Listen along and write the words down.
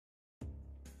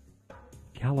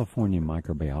California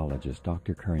microbiologist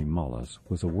Dr. Kary Mullis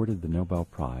was awarded the Nobel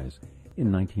Prize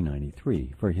in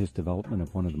 1993 for his development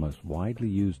of one of the most widely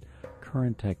used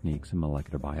current techniques in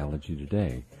molecular biology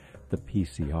today, the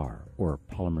PCR, or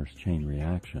polymerase chain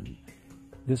reaction.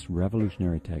 This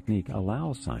revolutionary technique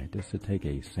allows scientists to take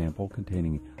a sample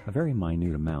containing a very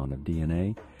minute amount of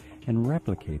DNA and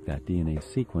replicate that DNA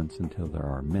sequence until there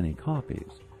are many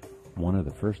copies. One of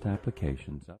the first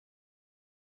applications of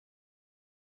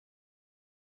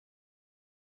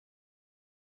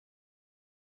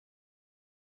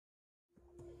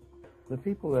the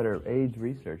people that are AIDS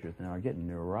researchers now are getting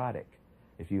neurotic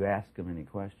if you ask them any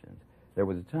questions. There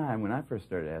was a time when I first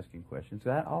started asking questions,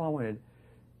 all I wanted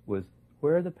was,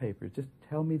 where are the papers? Just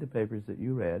tell me the papers that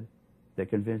you read that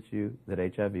convinced you that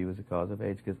HIV was the cause of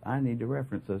AIDS, because I need to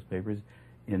reference those papers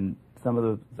in some of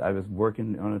the, I was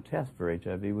working on a test for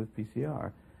HIV with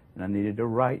PCR, and I needed to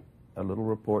write a little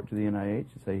report to the NIH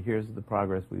and say, here's the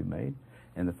progress we've made.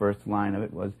 And the first line of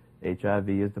it was, HIV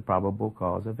is the probable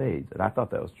cause of AIDS. And I thought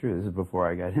that was true. This is before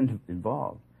I got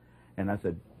involved. And I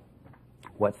said,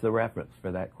 what's the reference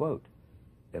for that quote?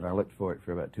 And I looked for it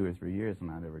for about 2 or 3 years, and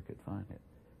I never could find it.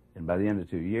 And by the end of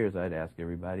 2 years, I'd ask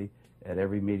everybody at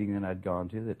every meeting that I'd gone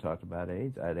to that talked about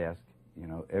AIDS, I'd ask,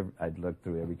 I'd look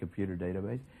through every computer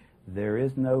database. There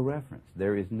is no reference.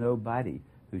 There is nobody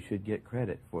who should get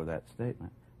credit for that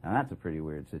statement. Now, that's a pretty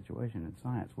weird situation in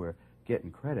science, where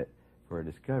getting credit for a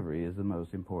discovery is the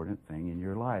most important thing in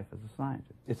your life as a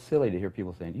scientist. It's silly to hear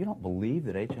people saying, you don't believe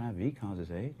that HIV causes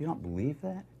AIDS? You don't believe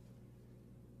that?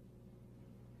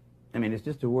 I mean, it's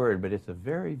just a word, but it's a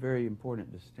very, very important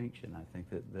distinction. I think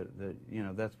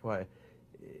that that's why,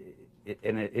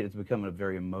 it's become a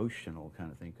very emotional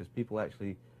kind of thing, because people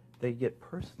actually, they get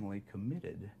personally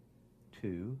committed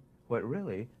to what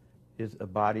really is a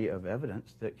body of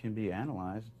evidence that can be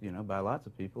analyzed, by lots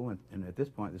of people. And at this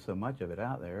point, there's so much of it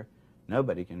out there,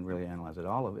 nobody can really analyze it,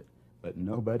 all of it, but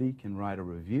nobody can write a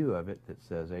review of it that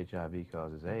says HIV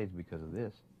causes AIDS because of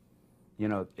this.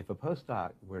 If a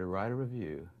postdoc were to write a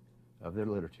review of their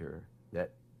literature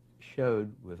that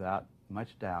showed without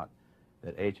much doubt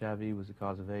that HIV was the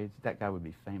cause of AIDS, that guy would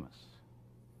be famous.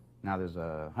 Now, there's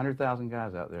 100,000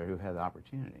 guys out there who had the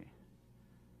opportunity.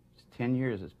 Just 10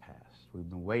 years has passed. We've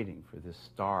been waiting for this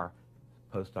star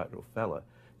postdoctoral fella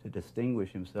to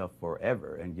distinguish himself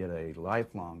forever and get a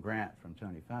lifelong grant from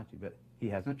Tony Fauci, but he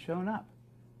hasn't shown up.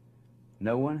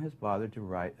 No one has bothered to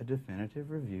write a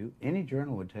definitive review. Any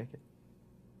journal would take it.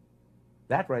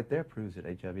 That right there proves that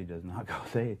HIV does not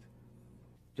cause AIDS.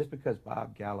 Just because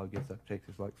Bob Gallo gets up, takes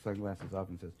his sunglasses off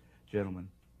and says, gentlemen,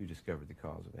 you discovered the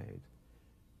cause of AIDS.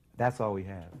 That's all we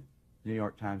have. New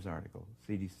York Times article,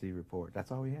 CDC report,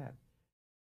 that's all we have.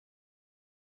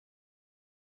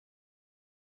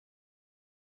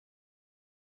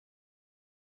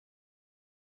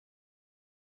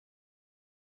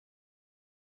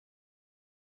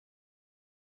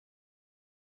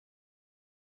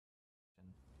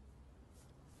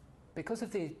 Because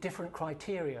of the different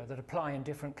criteria that apply in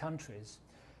different countries,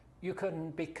 you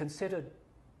can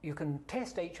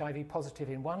test HIV positive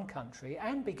in one country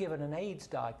and be given an AIDS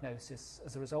diagnosis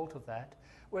as a result of that,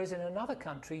 whereas in another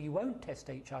country you won't test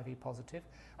HIV positive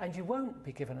and you won't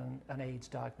be given an AIDS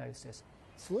diagnosis.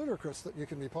 It's ludicrous that you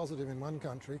can be positive in one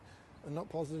country and not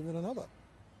positive in another.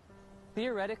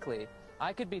 Theoretically,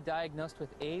 I could be diagnosed with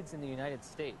AIDS in the United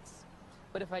States,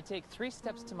 but if I take 3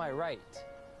 steps to my right,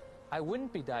 I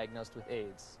wouldn't be diagnosed with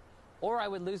AIDS, or I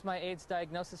would lose my AIDS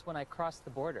diagnosis when I crossed the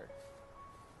border.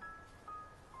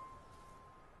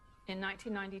 In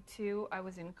 1992, I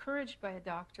was encouraged by a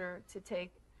doctor to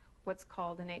take what's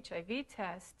called an HIV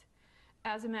test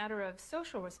as a matter of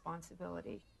social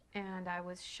responsibility, and I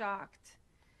was shocked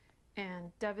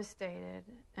and devastated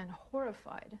and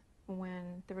horrified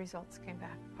when the results came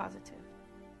back positive.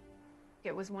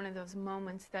 It was one of those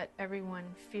moments that everyone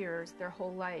fears their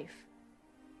whole life.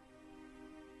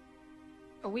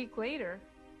 A week later,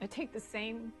 I take the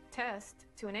same test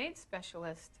to an AIDS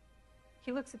specialist.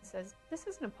 He looks and says, this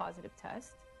isn't a positive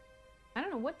test. I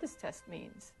don't know what this test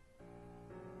means.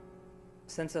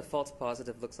 Since a false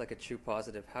positive looks like a true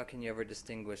positive, how can you ever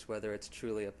distinguish whether it's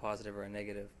truly a positive or a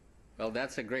negative? Well,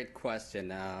 that's a great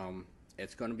question.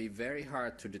 It's going to be very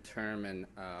hard to determine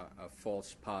a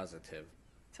false positive.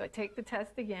 So I take the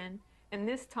test again, and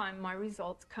this time my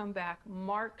results come back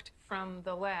marked from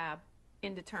the lab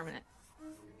indeterminate.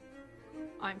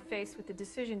 I'm faced with the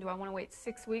decision, do I want to wait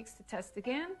 6 weeks to test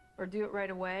again or do it right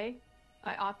away?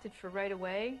 I opted for right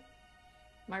away.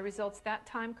 My results that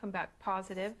time come back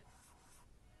positive.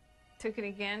 Took it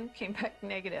again, came back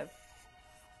negative.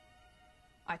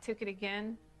 I took it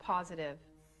again, positive.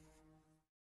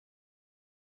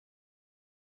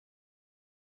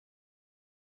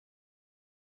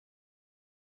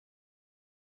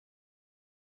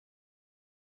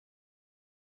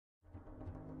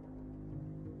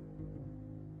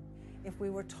 If we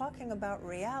were talking about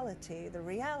reality, the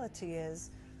reality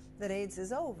is that AIDS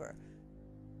is over.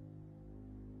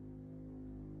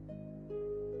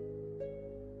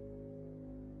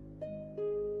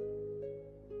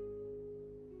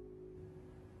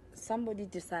 Somebody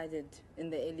decided in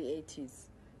the early 80s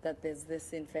that there's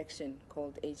this infection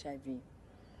called HIV.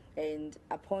 And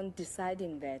upon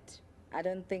deciding that, I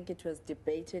don't think it was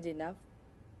debated enough.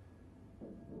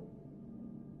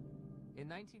 In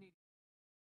 1980,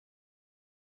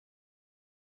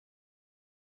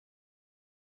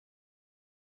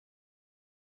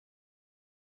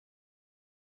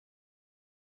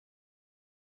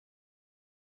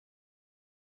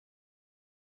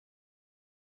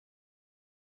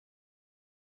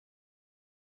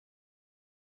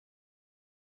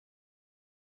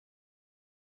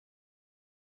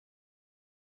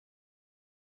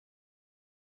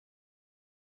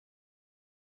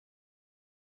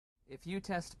 if you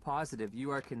test positive, you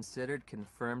are considered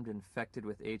confirmed infected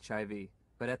with HIV.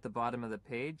 But at the bottom of the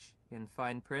page, in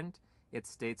fine print, it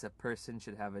states a person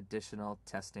should have additional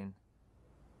testing.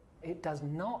 It does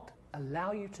not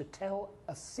allow you to tell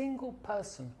a single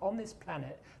person on this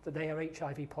planet that they are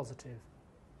HIV positive.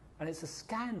 And it's a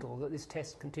scandal that this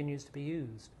test continues to be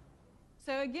used.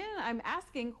 So again, I'm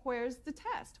asking, where's the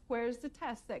test? Where's the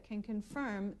test that can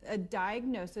confirm a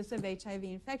diagnosis of HIV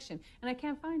infection? And I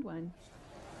can't find one.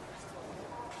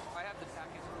 I have the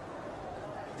package.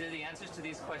 Do the answers to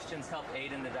these questions help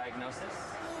aid in the diagnosis?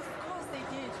 Oh, of course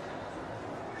they did.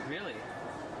 Really?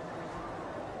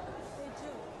 They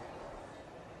do.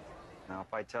 Now,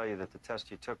 if I tell you that the test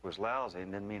you took was lousy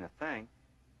and didn't mean a thing,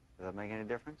 does that make any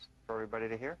difference for everybody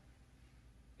to hear?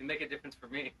 It'd make a difference for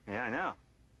me. Yeah, I know.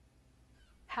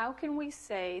 How can we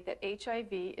say that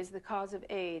HIV is the cause of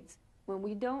AIDS when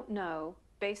we don't know,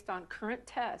 based on current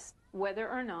tests, whether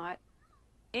or not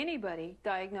anybody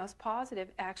diagnosed positive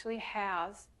actually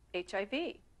has HIV?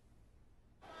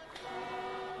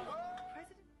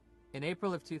 In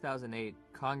April of 2008,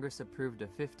 Congress approved a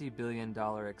 $50 billion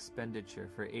expenditure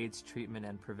for AIDS treatment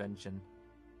and prevention.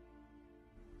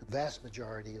 The vast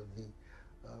majority of the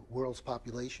world's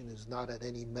population is not at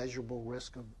any measurable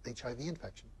risk of HIV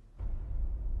infection.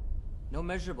 No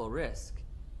measurable risk.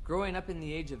 Growing up in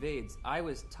the age of AIDS, I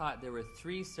was taught there were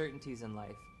 3 certainties in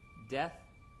life: death,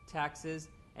 taxes,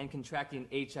 and contracting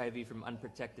HIV from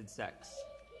unprotected sex.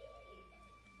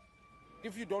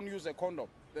 If you don't use a condom,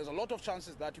 there's a lot of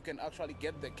chances that you can actually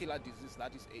get the killer disease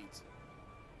that is AIDS.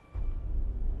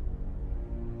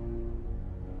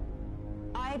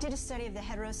 I did a study of the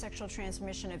heterosexual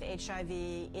transmission of HIV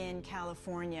in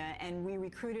California, and we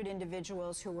recruited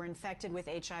individuals who were infected with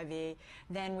HIV.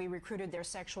 Then we recruited their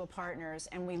sexual partners,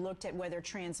 and we looked at whether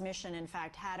transmission, in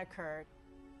fact, had occurred.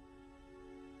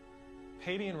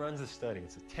 Padian runs a study.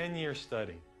 It's a 10-year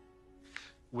study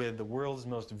with the world's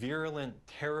most virulent,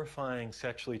 terrifying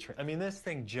sexually I mean, this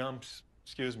thing jumps,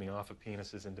 off of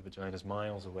penises into vaginas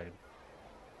miles away.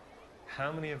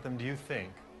 How many of them do you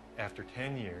think, after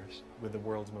 10 years, with the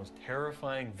world's most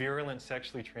terrifying, virulent,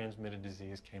 sexually transmitted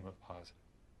disease, came up positive?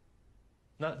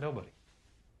 Nobody.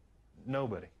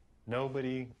 Nobody.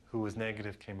 Nobody who was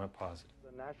negative came up positive.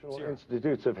 The National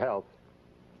Institutes of Health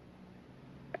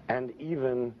and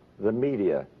even the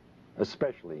media,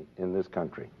 especially in this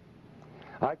country.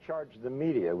 I charge the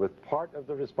media with part of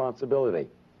the responsibility,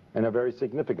 and a very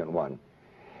significant one,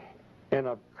 in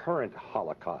a current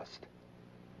Holocaust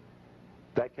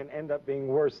that can end up being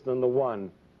worse than the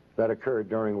one that occurred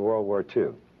during World War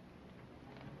II.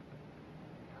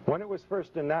 When it was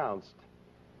first announced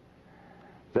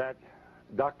that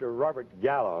Dr. Robert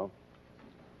Gallo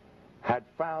had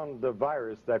found the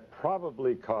virus that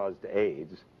probably caused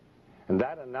AIDS, and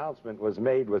that announcement was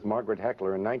made with Margaret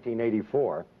Heckler in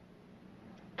 1984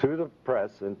 to the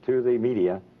press and to the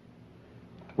media,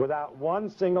 without one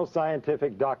single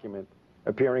scientific document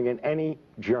appearing in any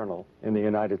journal in the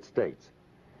United States.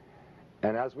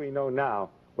 And as we know now,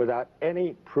 without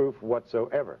any proof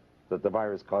whatsoever that the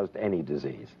virus caused any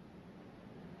disease.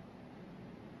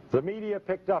 The media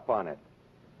picked up on it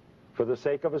for the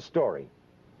sake of a story,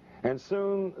 and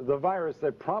soon the virus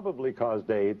that probably caused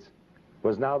AIDS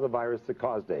was now the virus that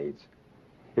caused AIDS.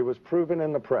 It was proven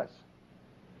in the press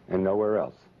and nowhere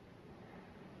else.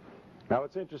 Now,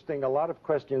 it's interesting, a lot of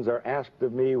questions are asked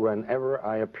of me whenever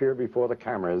I appear before the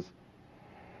cameras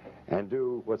and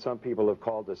do what some people have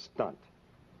called a stunt,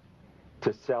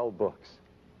 to sell books.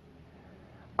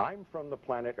 I'm from the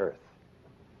planet Earth.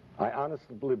 I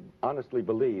honestly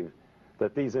believe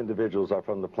that these individuals are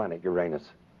from the planet Uranus.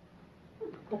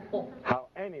 How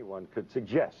anyone could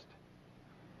suggest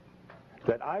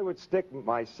that I would stick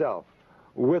myself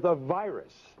with a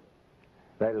virus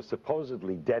that is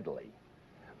supposedly deadly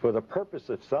for the purpose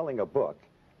of selling a book,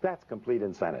 that's complete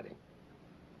insanity.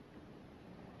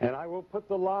 And I will put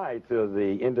the lie to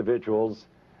the individuals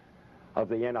of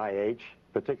the NIH,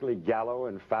 particularly Gallo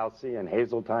and Fauci and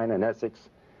Hazeltine and Essex,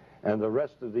 and the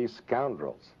rest of these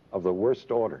scoundrels of the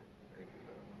worst order.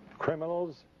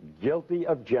 Criminals guilty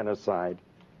of genocide,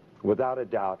 without a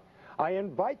doubt. I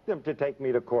invite them to take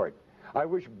me to court. I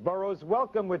wish Burroughs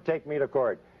Wellcome would take me to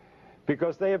court,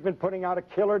 because they have been putting out a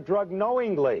killer drug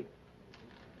knowingly.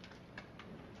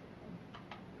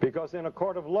 Because in a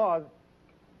court of law,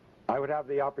 I would have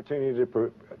the opportunity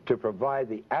to provide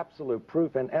the absolute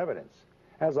proof and evidence,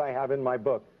 as I have in my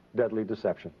book, Deadly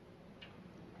Deception.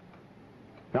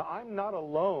 Now, I'm not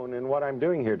alone in what I'm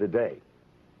doing here today.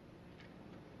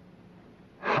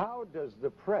 How does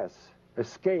the press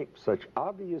escape such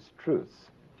obvious truths?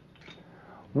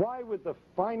 Why would the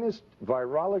finest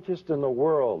virologist in the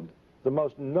world, the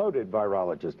most noted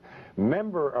virologist,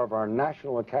 member of our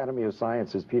National Academy of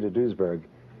Sciences, Peter Duesberg,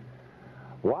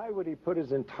 why would he put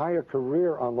his entire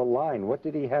career on the line? What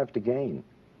did he have to gain?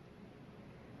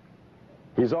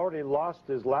 He's already lost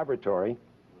his laboratory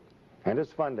and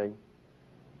his funding.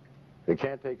 They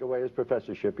can't take away his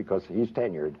professorship because he's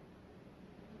tenured.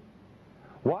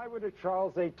 Why would a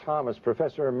Charles A. Thomas,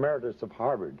 professor emeritus of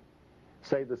Harvard,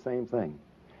 say the same thing?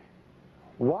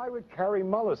 Why would Kary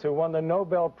Mullis, who won the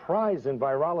Nobel Prize in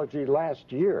virology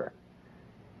last year,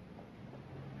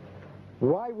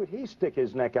 why would he stick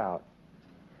his neck out?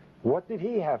 What did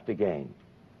he have to gain?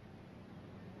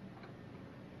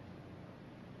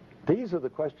 These are the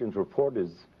questions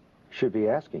reporters should be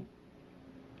asking.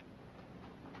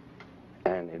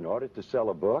 And in order to sell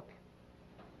a book,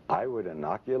 I would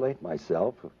inoculate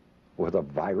myself with a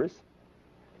virus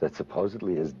that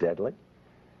supposedly is deadly.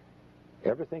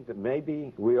 Ever think that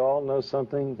maybe we all know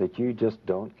something that you just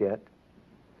don't get?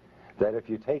 That if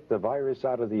you take the virus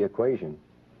out of the equation,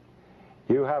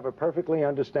 you have a perfectly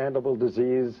understandable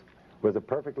disease with a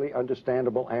perfectly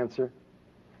understandable answer.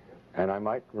 And I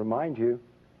might remind you,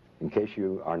 in case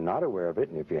you are not aware of it,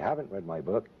 and if you haven't read my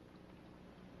book,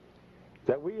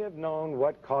 that we have known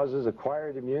what causes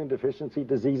acquired immune deficiency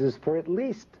diseases for at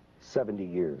least 70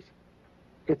 years.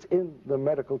 It's in the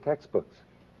medical textbooks.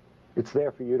 It's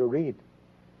there for you to read.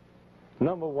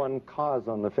 Number one cause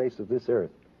on the face of this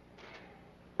earth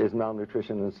is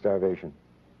malnutrition and starvation.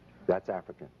 That's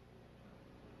African.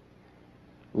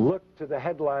 Look to the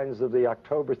headlines of the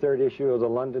October 3rd issue of the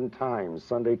London Times,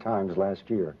 Sunday Times last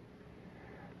year.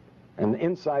 And the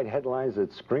inside headlines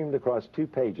that screamed across 2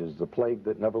 pages, the plague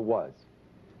that never was.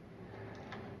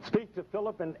 Speak to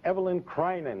Philip and Evelyn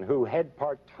Kreinen, who head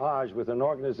Partage with an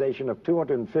organization of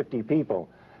 250 people,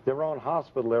 their own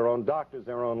hospital, their own doctors,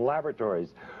 their own laboratories,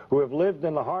 who have lived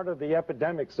in the heart of the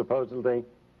epidemic, supposedly,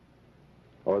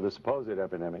 or the supposed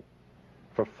epidemic,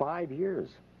 for 5 years.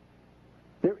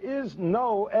 There is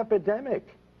no epidemic.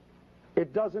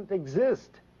 It doesn't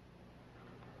exist.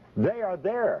 They are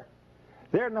there.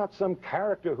 They're not some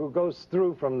character who goes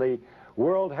through from the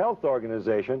World Health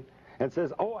Organization and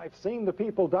says, oh, I've seen the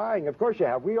people dying. Of course you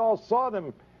have. We all saw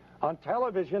them on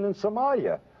television in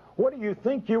Somalia. What do you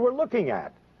think you were looking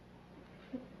at?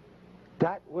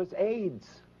 That was AIDS,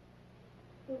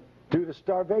 due to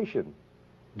starvation,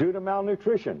 due to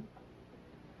malnutrition.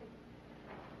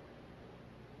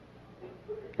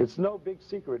 It's no big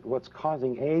secret what's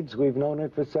causing AIDS. We've known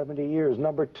it for 70 years.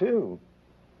 Number 2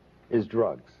 is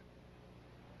drugs.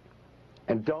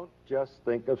 And don't just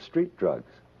think of street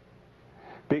drugs,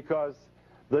 because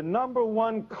the number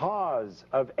 1 cause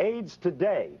of AIDS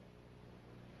today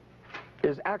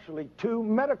is actually 2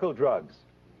 medical drugs.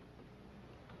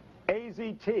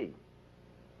 AZT,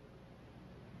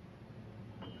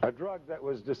 a drug that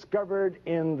was discovered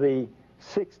in the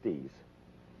 60s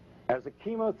as a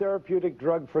chemotherapeutic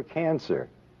drug for cancer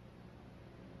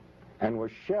and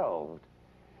was shelved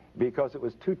because it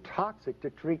was too toxic to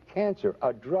treat cancer.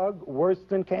 A drug worse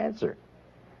than cancer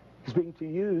is being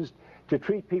used to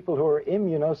treat people who are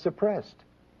immunosuppressed.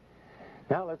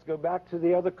 Now let's go back to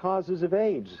the other causes of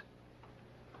AIDS.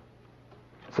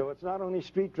 So it's not only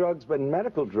street drugs but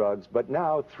medical drugs, but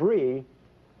now 3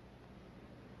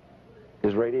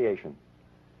 is radiation.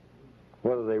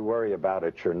 What do they worry about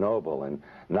at Chernobyl and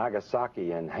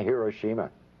Nagasaki and Hiroshima?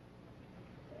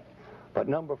 But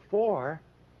number 4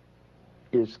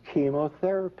 is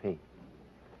chemotherapy.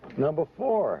 Number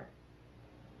 4.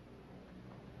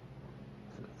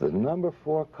 The number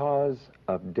 4 cause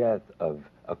of death of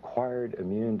acquired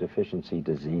immune deficiency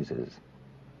diseases.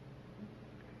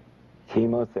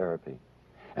 Chemotherapy.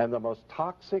 And the most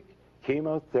toxic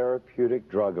chemotherapeutic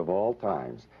drug of all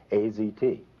times,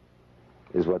 AZT,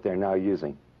 is what they're now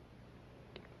using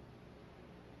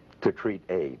to treat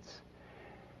AIDS.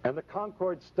 And the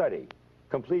Concord study,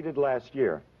 completed last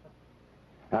year.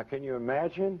 Now, can you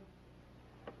imagine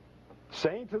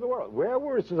saying to the world, where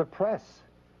was the press?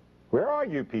 Where are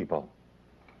you people?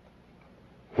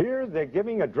 Here they're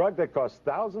giving a drug that costs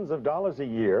thousands of dollars a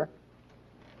year,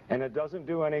 and it doesn't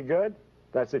do any good?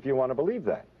 That's if you want to believe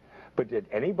that. But did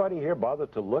anybody here bother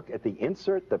to look at the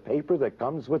insert, the paper that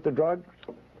comes with the drug?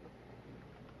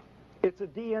 It's a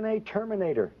DNA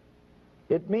terminator.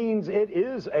 It means it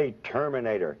is a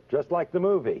terminator, just like the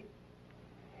movie.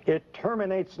 It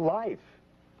terminates life.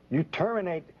 You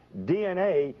terminate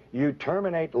DNA, you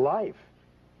terminate life.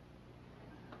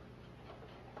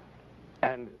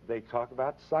 And they talk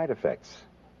about side effects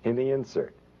in the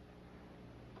insert.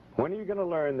 When are you going to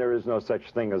learn there is no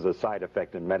such thing as a side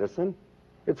effect in medicine?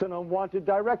 It's an unwanted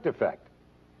direct effect.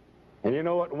 And you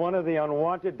know what one of the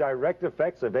unwanted direct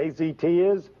effects of AZT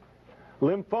is?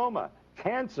 Lymphoma,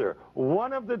 cancer,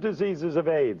 one of the diseases of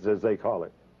AIDS, as they call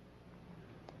it.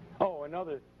 Oh,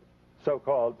 another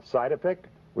so-called side effect,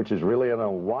 which is really an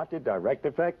unwanted direct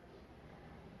effect,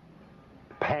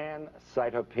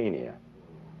 pancytopenia.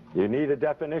 You need a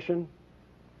definition?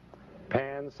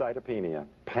 Pancytopenia.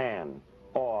 Pan,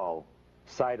 all,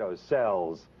 cyto,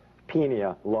 cells,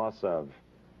 penia, loss of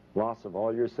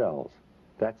all your cells.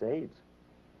 That's AIDS.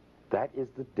 That is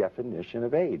the definition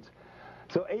of AIDS.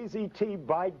 So AZT,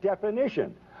 by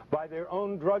definition, by their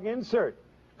own drug insert,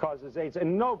 causes AIDS,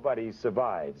 and nobody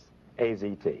survives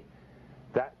AZT.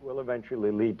 That will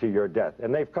eventually lead to your death.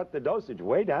 And they've cut the dosage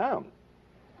way down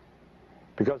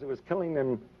because it was killing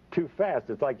them too fast.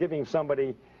 It's like giving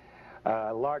somebody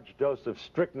a large dose of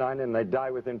strychnine and they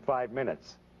die within 5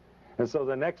 minutes. And so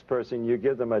the next person, you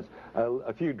give them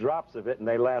a few drops of it and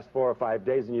they last 4 or 5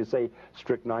 days, and you say,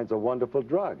 strychnine's a wonderful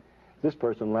drug. This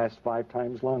person lasts 5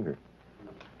 times longer.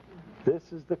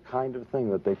 This is the kind of thing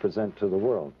that they present to the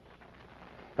world.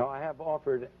 Now, I have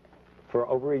offered for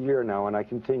over a year now, and I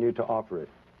continue to offer it,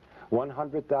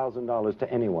 $100,000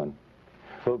 to anyone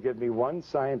who will give me one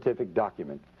scientific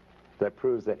document that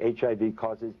proves that HIV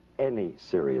causes any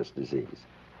serious disease.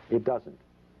 It doesn't.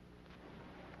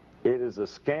 It is a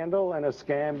scandal and a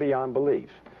scam beyond belief.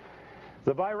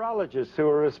 The virologists who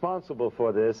are responsible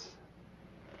for this,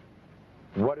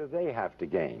 what do they have to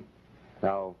gain?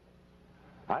 Now,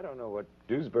 I don't know what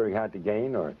Duesberg had to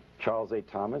gain, or Charles A.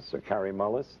 Thomas, or Kary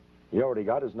Mullis. He already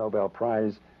got his Nobel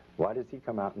Prize. Why does he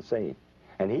come out and say it?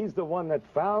 And he's the one that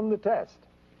found the test,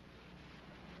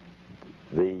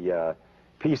 the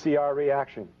PCR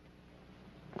reaction.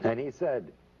 And he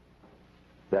said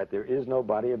that there is no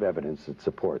body of evidence that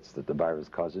supports that the virus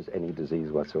causes any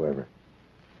disease whatsoever.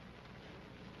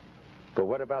 But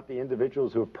what about the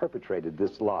individuals who have perpetrated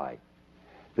this lie?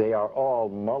 They are all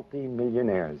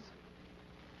multi-millionaires.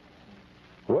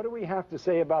 What do we have to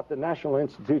say about the National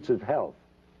Institutes of Health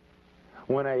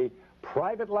when a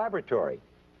private laboratory,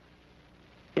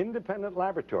 independent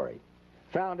laboratory,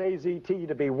 found AZT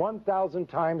to be 1,000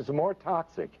 times more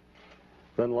toxic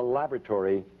than the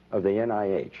laboratory of the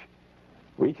NIH?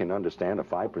 We can understand a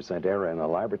 5% error in a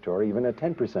laboratory, even a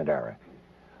 10% error.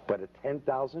 But a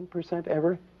 10,000%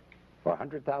 error or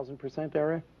 100,000%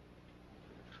 error?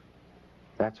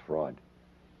 That's fraud.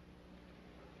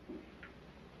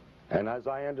 And as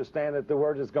I understand it, the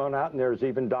word has gone out, and there's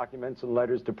even documents and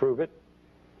letters to prove it,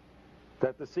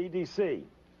 that the CDC,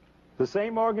 the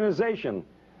same organization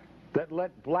that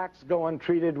let blacks go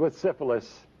untreated with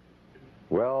syphilis,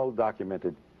 well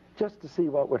documented, just to see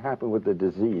what would happen with the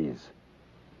disease.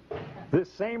 This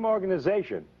same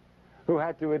organization who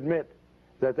had to admit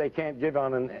that they can't give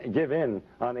in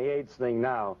on the AIDS thing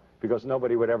now because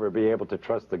nobody would ever be able to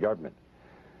trust the government.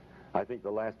 I think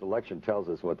the last election tells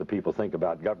us what the people think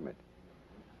about government.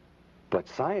 But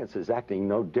science is acting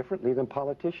no differently than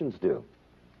politicians do.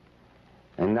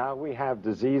 And now we have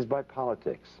disease by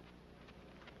politics.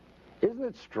 Isn't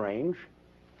it strange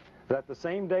that the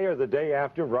same day or the day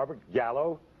after Robert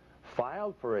Gallo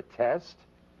filed for a test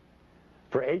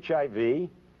for HIV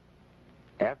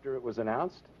after it was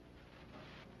announced?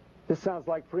 This sounds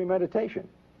like premeditation.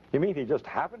 You mean he just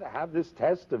happened to have this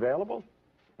test available?